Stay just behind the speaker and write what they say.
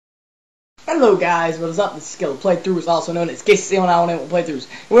Hello guys, what is up? This is Killerplaythroughs, also known as KC191 Playthroughs.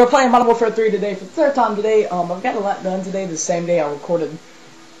 We're playing Modern Warfare 3 today for the third time today. I've got a lot done today, the same day I recorded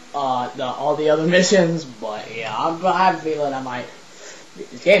all the other missions, but yeah, I have a feeling I might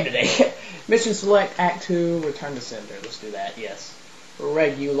beat this game today. Mission select, Act 2, return to sender. Let's do that, yes.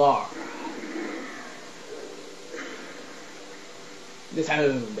 Regular.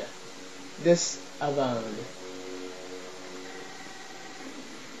 Disowned. Disowned.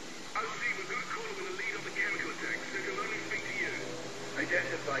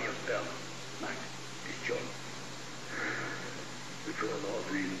 Identify yourself. Max, it's John. We put a lot of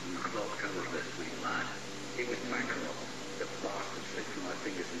names in the clock tower this week, lad. It was Macaron. The bastard slipped through my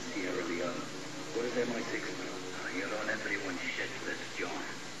fingers in Sierra Leone. What is MI6 now? You're on everyone's shit list, John.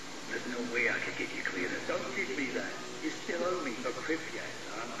 There's no way I could get you clearance. Don't give me that. You still owe me for Pripyat.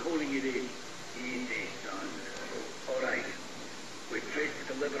 I'm calling it in. Easy, son. Alright. We've traced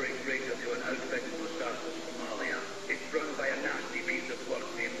the delivery freighter to an outfit in Lusaka, Somalia. It's run by a nasty piece of work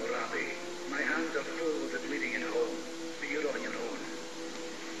named Murabi. My hands are full with it leading it home, so you're on your own.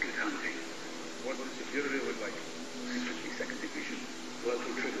 Good hunting. What the security would like? 52nd Division.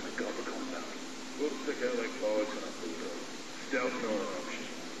 Local trigger the Gobber compound. We'll stick out like pods on a bulldog. Stealth no option.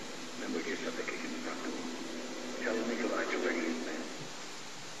 Then we get something kicking the front door. Tell Nikolai to ready his men.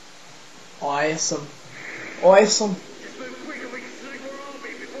 Awesome. Awesome.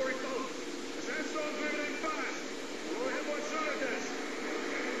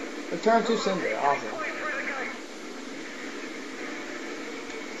 Return to sender. Awesome.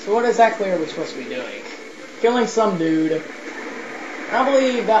 So what exactly are we supposed to be doing? Killing some dude. I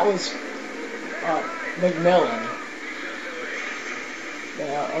believe that was McMillan.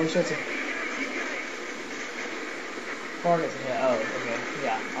 Yeah, I was supposed to. Targets ahead. Oh, okay.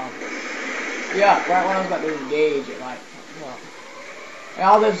 Yeah. Yeah. Right when I was about to engage, it like. Well. Yeah,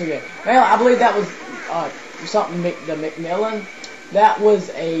 all this again. Well, I believe that was something. The McMillan. That was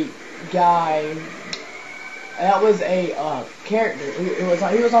a guy. That was a character. He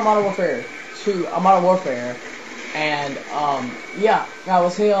was on Modern Warfare 2, Modern Warfare, and yeah, that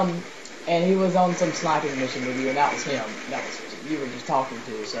was him. And he was on some sniping mission with you, and that was him. That was you were just talking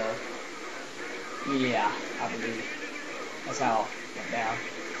to. So yeah, I believe that's how it went down.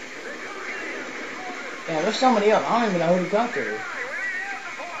 Yeah, there's so many of them. I don't even know who to go through.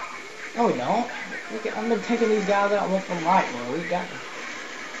 No, we don't. I've been taking these guys out left and right, bro. We got them.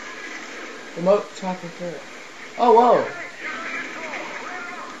 Remote tracking through. Oh, whoa.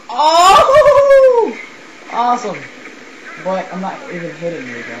 Oh! Awesome. But I'm not even hitting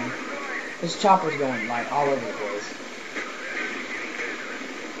anything. This chopper's going, like, all over the place.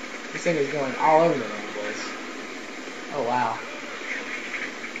 This thing is going all over the damn place. Oh, wow.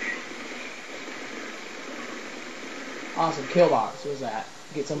 Awesome. Kill box. What's that?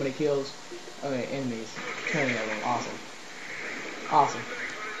 Get so many kills. Okay, enemies. 20 of them. Awesome. Awesome.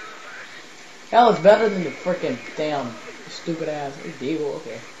 Hell, it's better than the freaking damn stupid ass Deagle.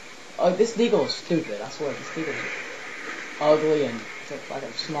 Okay. Oh, this Deagle is stupid. I swear, this Deagle is ugly and it's like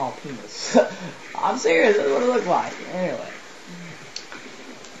a small penis. I'm serious. That's what it looks like. Anyway.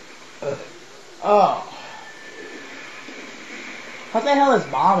 Oh. What the hell is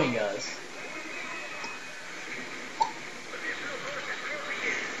bombing does?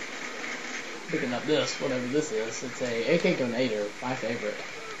 Picking up this, whatever this is. It's a AK Donator, my favorite.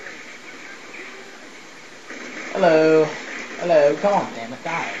 Hello. Hello. Come on, damn it.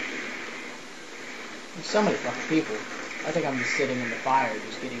 Die. There's so many fucking people. I think I'm just sitting in the fire,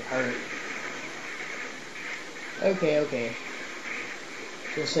 just getting hurt. Okay, okay.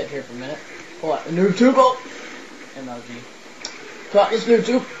 Just sit here for a minute. Pull out the noob tube. Oh! MLG. Pull out this noob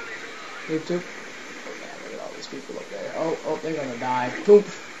tube. Noob tube. Oh, yeah, look at all these people up there. Oh, they're gonna die. Poop.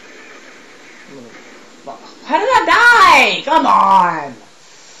 How did I die? Come on!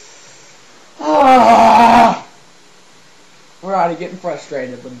 We're already getting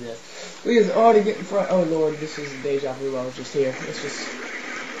frustrated with this. We is already getting oh lord, this is deja vu. I was just here. Let's just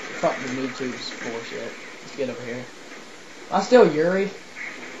fuck the YouTube's bullshit. Let's get over here. I'm still Yuri.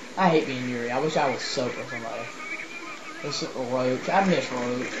 I hate being Yuri. I wish I was Soap or somebody. This Roach. I miss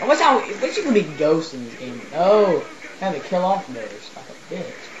Roach. I wish you could be Ghost in this game. No, I had to kill off those like a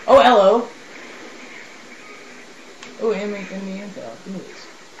bitch. Oh, hello. Oh, enemy intel. Give me this.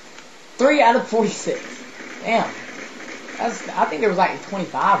 3 out of 46. Damn. I think there was like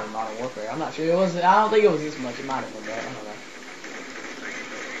 25 in Modern Warfare. I'm not sure. I don't think it was this much. It might have been that. I don't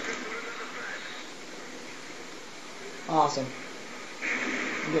know. Awesome.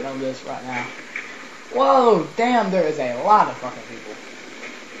 I'm getting on this right now. Whoa, damn, there is a lot of fucking people.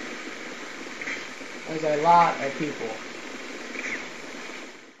 There's a lot of people.